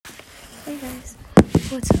Hey guys,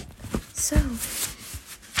 what's up? So,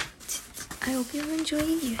 I hope you're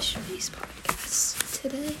enjoying yesterday's podcast.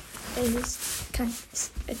 Today is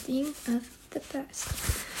kindness, a theme of the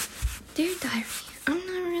past. Dear Diary, I'm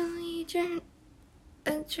not really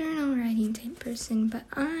a journal writing type person, but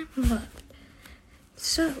I'm loved.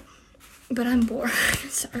 But I'm bored.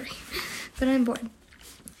 Sorry, but I'm bored.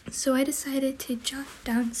 So I decided to jot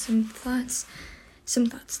down some thoughts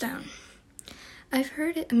down. I've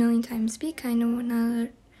heard it a million times, be kind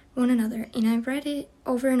to one another, and I've read it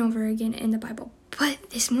over and over again in the Bible. But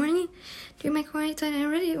this morning, during my quiet time, I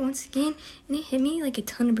read it once again, and it hit me like a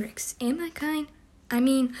ton of bricks. Am I kind? I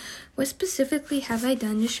mean, what specifically have I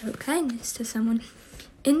done to show kindness to someone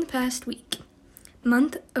in the past week?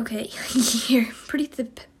 Month? Okay, year. Pretty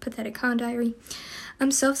pathetic, huh, diary?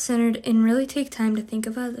 I'm self-centered and really take time to think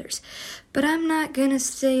of others. But I'm not gonna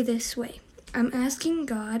stay this way. I'm asking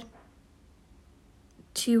God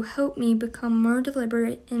to help me become more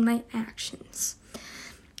deliberate in my actions.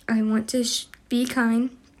 I want to be kind,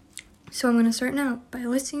 so I'm going to start now by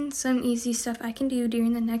listing some easy stuff I can do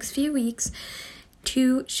during the next few weeks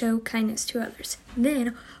to show kindness to others.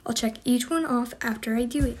 Then I'll check each one off after I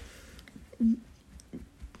do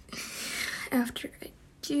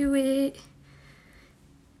it.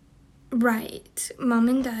 Write Mom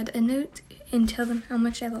and Dad a note and tell them how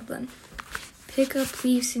much I love them. Pick up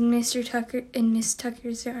leaves in Mr. Tucker and Miss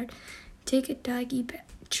Tucker's yard. Take a doggy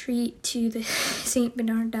treat to the St.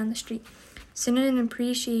 Bernard down the street. Send an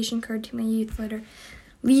appreciation card to my youth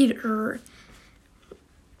leader.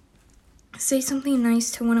 Say something nice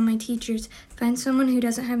to one of my teachers. Find someone who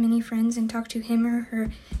doesn't have many friends and talk to him or her.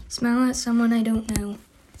 Smile at someone I don't know.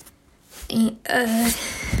 And,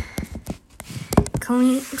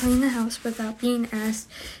 clean the house without being asked.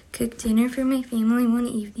 Cook dinner for my family one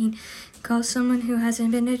evening. Call someone who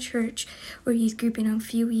hasn't been to church or youth group in a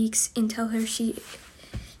few weeks and tell her she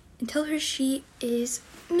is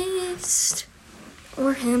missed.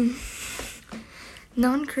 Or him.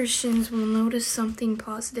 Non-Christians will notice something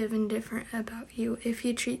positive and different about you if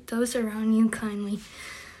you treat those around you kindly.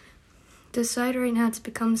 Decide right now to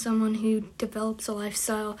become someone who develops a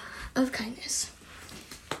lifestyle of kindness.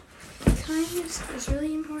 Kindness is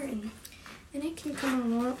really important. And it can come a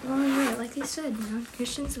long way. Like they said,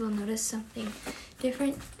 non-Christians will notice something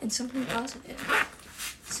different and something positive.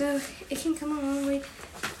 So it can come a long way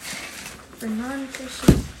for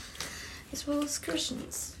non-Christians as well as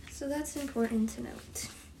Christians. So that's important to note.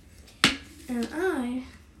 And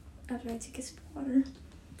after I take a sip of water,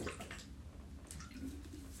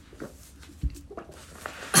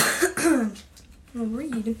 I'll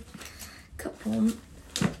read a couple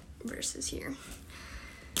verses here.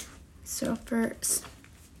 So first,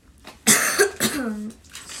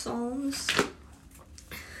 Psalms,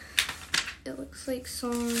 it looks like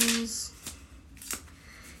Psalms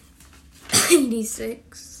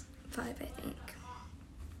 86, 5,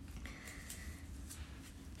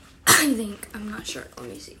 I'm not sure, let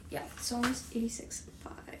me see. Yeah, Psalms 86,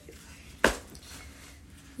 5.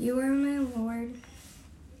 You are my Lord,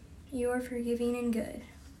 you are forgiving and good.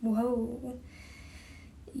 Whoa.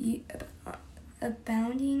 You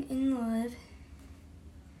abounding in love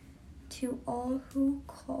to all who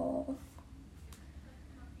call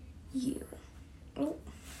you. Oh,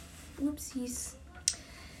 whoopsies.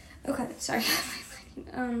 Okay, sorry.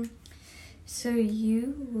 So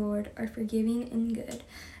you, Lord, are forgiving and good,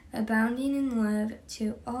 abounding in love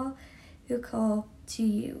to all who call to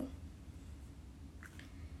you.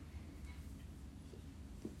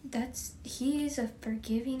 He is a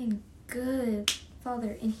forgiving and good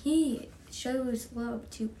Father, and he shows love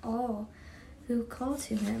to all who call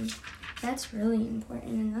to him. That's really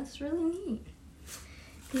important, and that's really neat.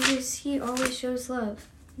 Because he always shows love,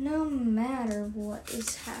 no matter what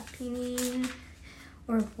is happening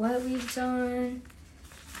or what we've done.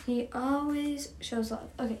 He always shows love.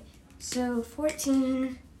 Okay, so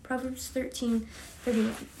 14, Proverbs 13,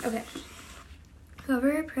 31. Okay.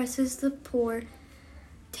 Whoever oppresses the poor,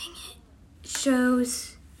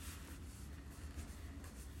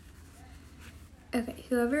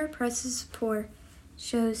 whoever oppresses the poor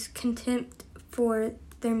shows contempt for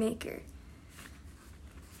their maker.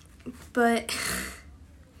 But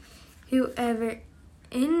whoever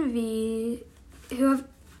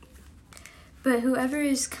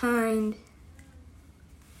is kind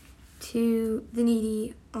to the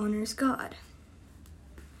needy honors God.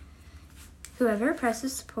 Whoever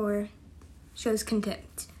oppresses the poor shows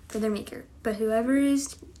contempt for their maker, but whoever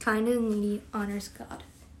is kind to the needy honors God.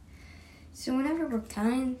 So whenever we're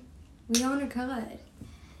kind, we honor God.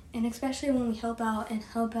 And especially when we help out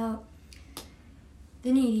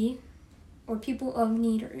the needy or people of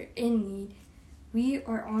need or in need, we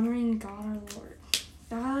are honoring God our Lord,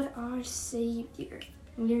 God our Savior.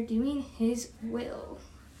 We are doing His will.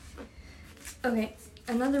 Okay,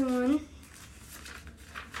 another one.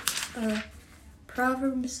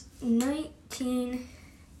 Proverbs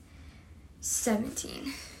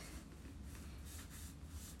 19:17.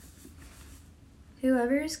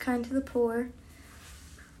 Whoever is kind to the poor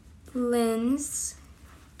lends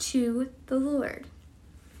to the Lord,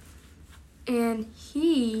 and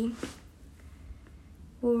He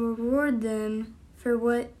will reward them for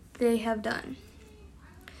what they have done.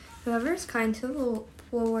 Whoever is kind to the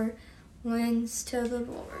poor lends to the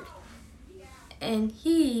Lord, and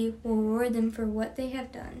He will reward them for what they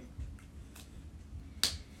have done.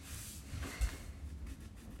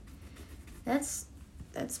 That's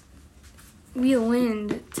we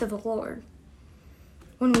lend to the Lord.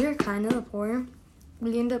 When we are kind to the poor,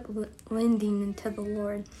 we end up lending to the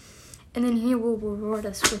Lord, and then He will reward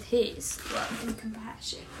us with His love and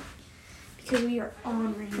compassion, because we are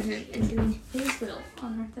honoring Him and doing His will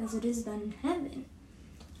on earth as it is done in heaven.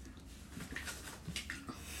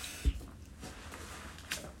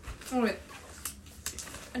 Alright,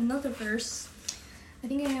 another verse. I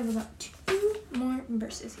think I have about 2 more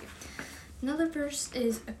verses here. Another verse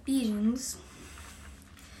is Ephesians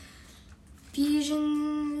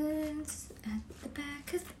at the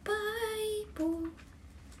back of the Bible.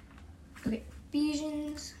 Okay,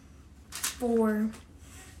 Ephesians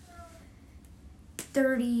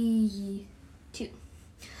 4:32.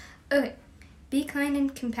 Okay, be kind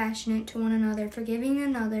and compassionate to one another, forgiving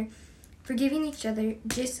each other,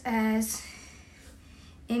 just as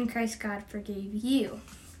in Christ God forgave you.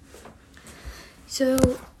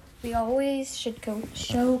 So we always should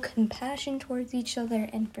show compassion towards each other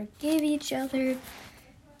and forgive each other,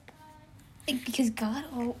 because God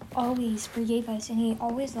always forgave us, and He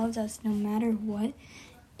always loves us no matter what,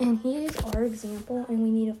 and He is our example, and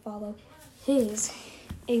we need to follow His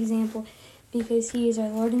example, because He is our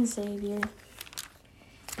Lord and Savior,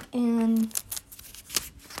 and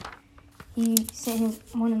He sent His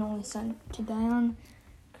one and only Son to die on the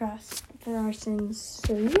cross for our sins.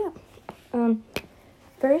 So yeah, 1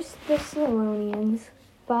 Thessalonians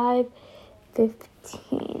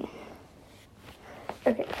 5:15.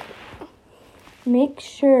 Okay. Make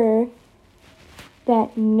sure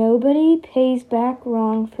that nobody pays back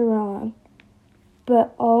wrong for wrong,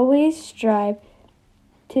 but always strive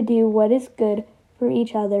to do what is good for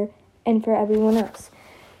each other and for everyone else.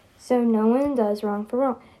 So no one does wrong for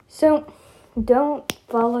wrong. So don't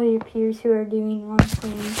follow your peers who are doing wrong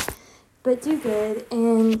things, but do good,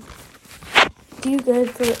 and do good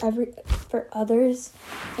for others,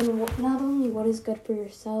 and not only what is good for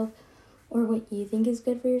yourself or what you think is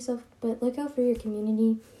good for yourself, but look out for your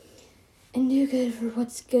community and do good for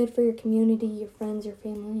what's good for your community, your friends, your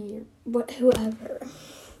family, whoever.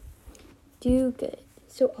 Do good.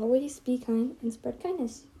 So always be kind and spread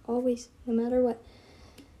kindness, always, no matter what.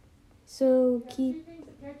 So keep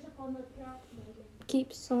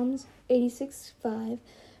Psalms 86:5,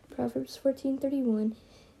 Proverbs 14:31,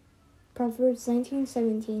 Proverbs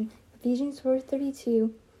 19:17, Ephesians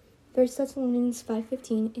 4:32, 1 Thessalonians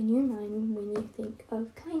 5:15 in your mind when you think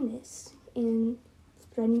of kindness and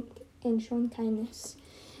spreading and showing kindness,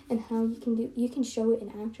 and how you can show it in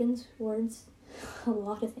actions, words, a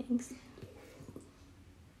lot of things.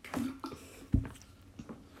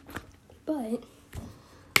 But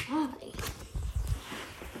I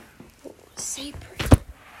will say prayer.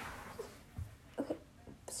 Okay,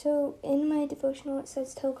 so in my devotional it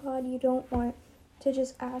says, tell God you don't want to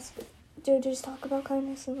just talk about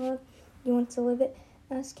kindness and love. You want to live it.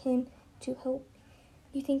 Ask Him to help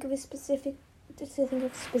you think of specific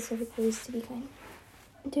ways to be kind.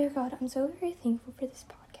 Dear God, I'm so very thankful for this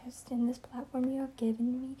podcast and this platform you have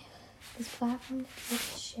given me. This platform to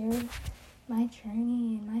share my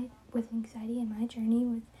journey and with anxiety and my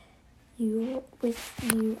journey with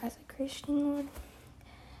you as a Christian, Lord.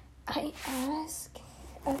 I ask.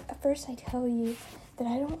 At first, I tell you that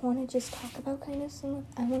I don't want to just talk about kindness and love.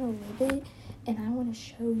 I want to live it, and I want to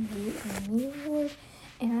show you and me, Lord.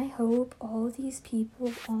 And I hope all of these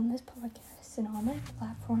people on this podcast and on my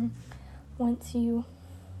platform want to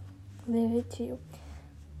live it too.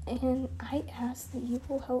 And I ask that you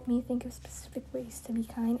will help me think of specific ways to be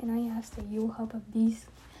kind, and I ask that you will help these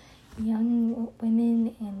young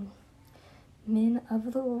women and men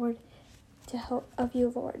of the Lord to help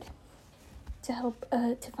to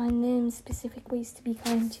find them specific ways to be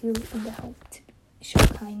kind to, and to help to show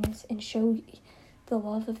kindness and show the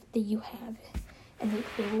love that you have, and that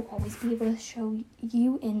they will always be able to show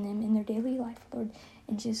you in them in their daily life, Lord.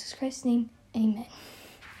 In Jesus Christ's name, amen.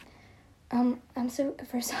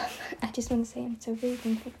 First off, I just want to say I'm so very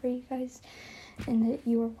thankful for you guys and that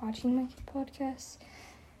you are watching my podcast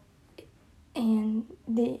and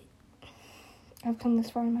that I've come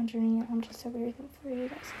this far in my journey. I'm just so very thankful for you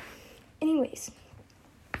guys. Anyways,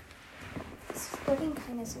 spreading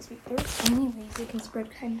kindness this week. There are so many ways you can spread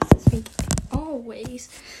kindness this week. Always.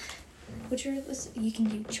 You can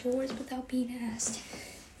do chores without being asked.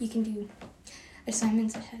 You can do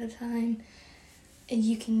assignments ahead of time. And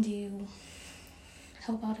you can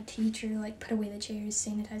help out a teacher, like put away the chairs,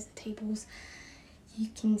 sanitize the tables. You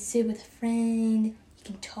can sit with a friend. You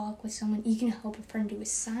can talk with someone. You can help a friend do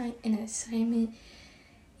an assignment.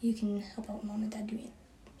 You can help out mom and dad doing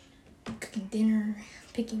cooking dinner,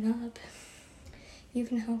 picking up. You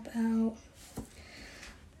can help out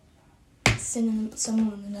sending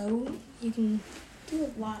someone a note. You can do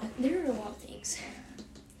there are a lot of things.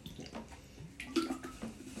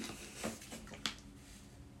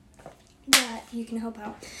 That you can help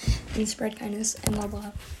out and spread kindness and love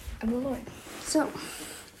of the Lord. So,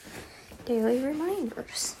 daily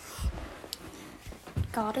reminders.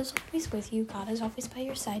 God is always with you. God is always by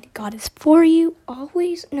your side. God is for you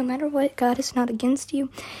always, no matter what. God is not against you.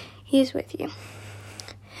 He is with you.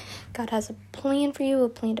 God has a plan for you, a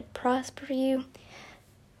plan to prosper you,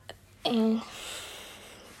 and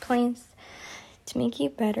plans to make you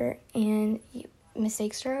better. And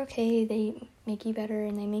mistakes are okay. They make you better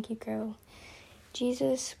and they make you grow.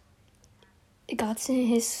 God sent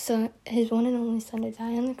his son, his one and only son, to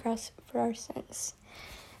die on the cross for our sins.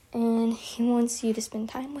 And he wants you to spend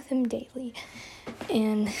time with him daily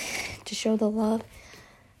and to show the love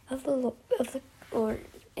of the Lord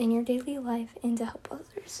in your daily life and to help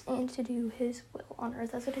others and to do his will on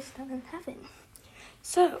earth as it is done in heaven.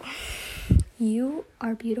 So, you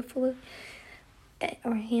are beautiful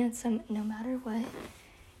or handsome no matter what.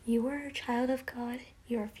 You are a child of God.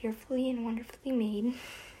 You are fearfully and wonderfully made.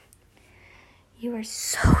 You are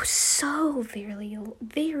so very,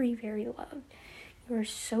 very, very loved. You are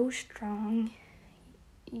so strong.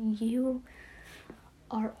 You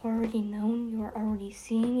are already known. You are already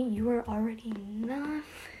seen. You are already enough.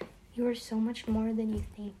 You are so much more than you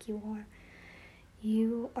think you are.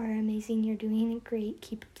 You are amazing. You're doing great.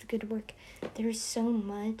 Keep up the good work. There's so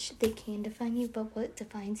much that can define you, but what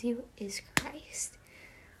defines you is Christ.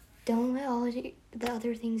 Don't let all the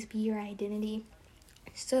other things be your identity.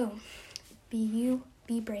 So, be you,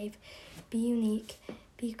 be brave, be unique,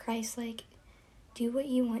 be Christ-like. Do what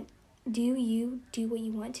you want. Do what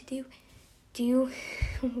you want to do. Do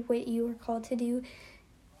what you are called to do.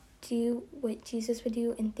 Do what Jesus would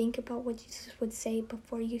do, and think about what Jesus would say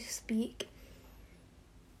before you speak.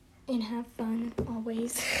 And have fun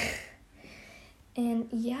always.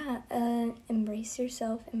 And embrace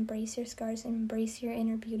yourself, embrace your scars, embrace your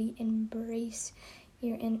inner beauty, embrace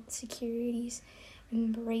your insecurities,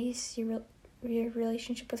 embrace your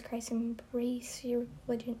relationship with Christ, embrace your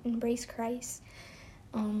religion, embrace Christ.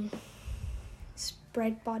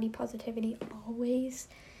 Spread body positivity always,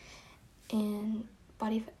 and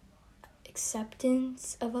body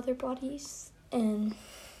acceptance of other bodies, and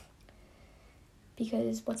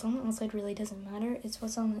because what's on the outside really doesn't matter. It's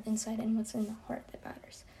what's on the inside and what's in the heart that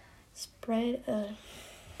matters. Spread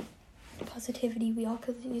positivity. We all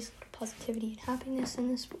could use positivity and happiness in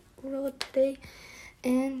this world today.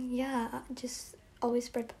 And just always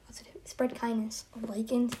spread kindness.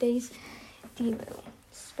 Like in today's Devo,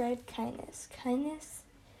 spread kindness. Kindness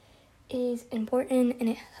is important and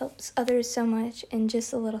it helps others so much, and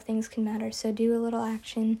just the little things can matter. So do a little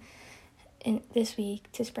action this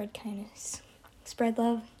week to spread kindness. Spread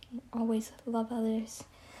love, always love others,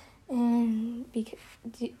 and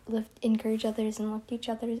encourage others and lift each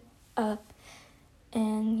other up.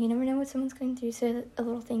 And you never know what someone's going through, so a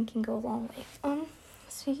little thing can go a long way.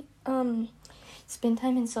 Spend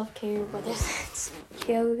time in self-care, whether it's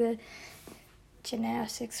yoga,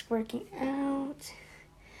 gymnastics, working out,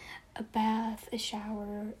 a bath, a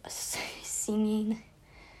shower, singing,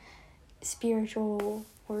 spiritual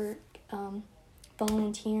work,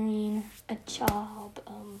 volunteering, a job,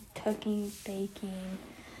 cooking, baking,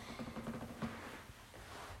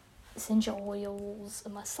 essential oils, a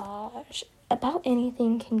massage. About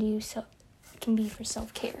anything can be for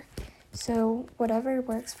self-care. So whatever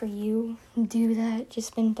works for you, do that. Just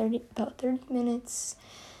spend about 30 minutes.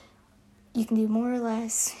 You can do more or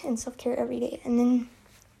less in self-care every day, and then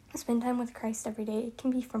spend time with Christ every day. It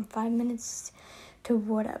can be from 5 minutes to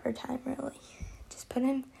whatever time, really. Just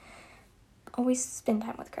always spend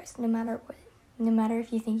time with Christ, no matter what. No matter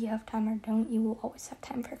if you think you have time or don't, you will always have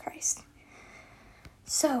time for Christ.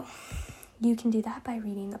 So, you can do that by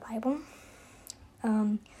reading the Bible.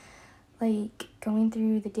 like going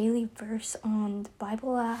through the daily verse on the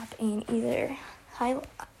Bible app and either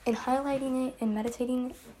highlighting it and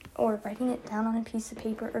meditating or writing it down on a piece of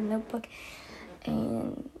paper or notebook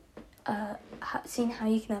and seeing how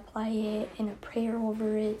you can apply it and a prayer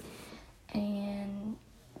over it. And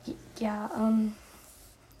you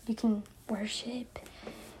can worship,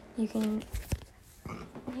 you can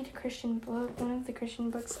read a Christian book. One of the Christian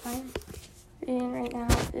books I'm reading right now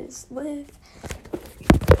is Live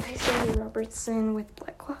by Cindy Robertson with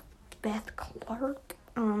Beth Clark.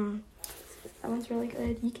 That one's really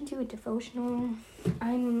good. You can do a devotional.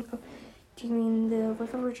 I'm doing the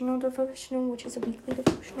Live Original devotional, which is a weekly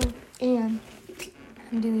devotional, and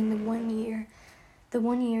I'm doing the one year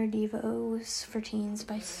Devos for Teens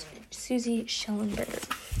by Susie Schellenberg.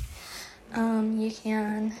 You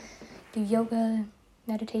can do yoga,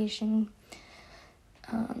 meditation.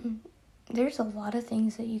 There's a lot of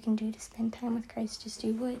things that you can do to spend time with Christ. Just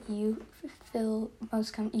do what you feel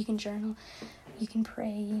most you can journal, you can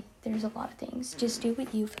pray. There's a lot of things. Just do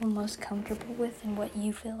what you feel most comfortable with and what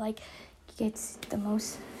you feel like gets the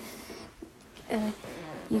most,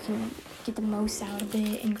 you can get the most out of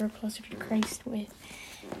it and grow closer to Christ with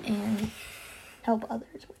and help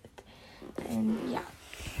others with.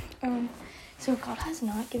 And so God has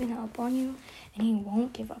not given up on you, and he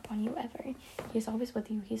won't give up on you ever. He's always with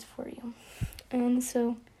you. He's for you. And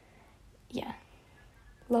so,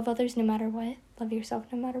 love others no matter what. Love yourself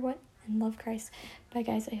no matter what. And love Christ. Bye,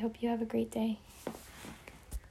 guys. I hope you have a great day.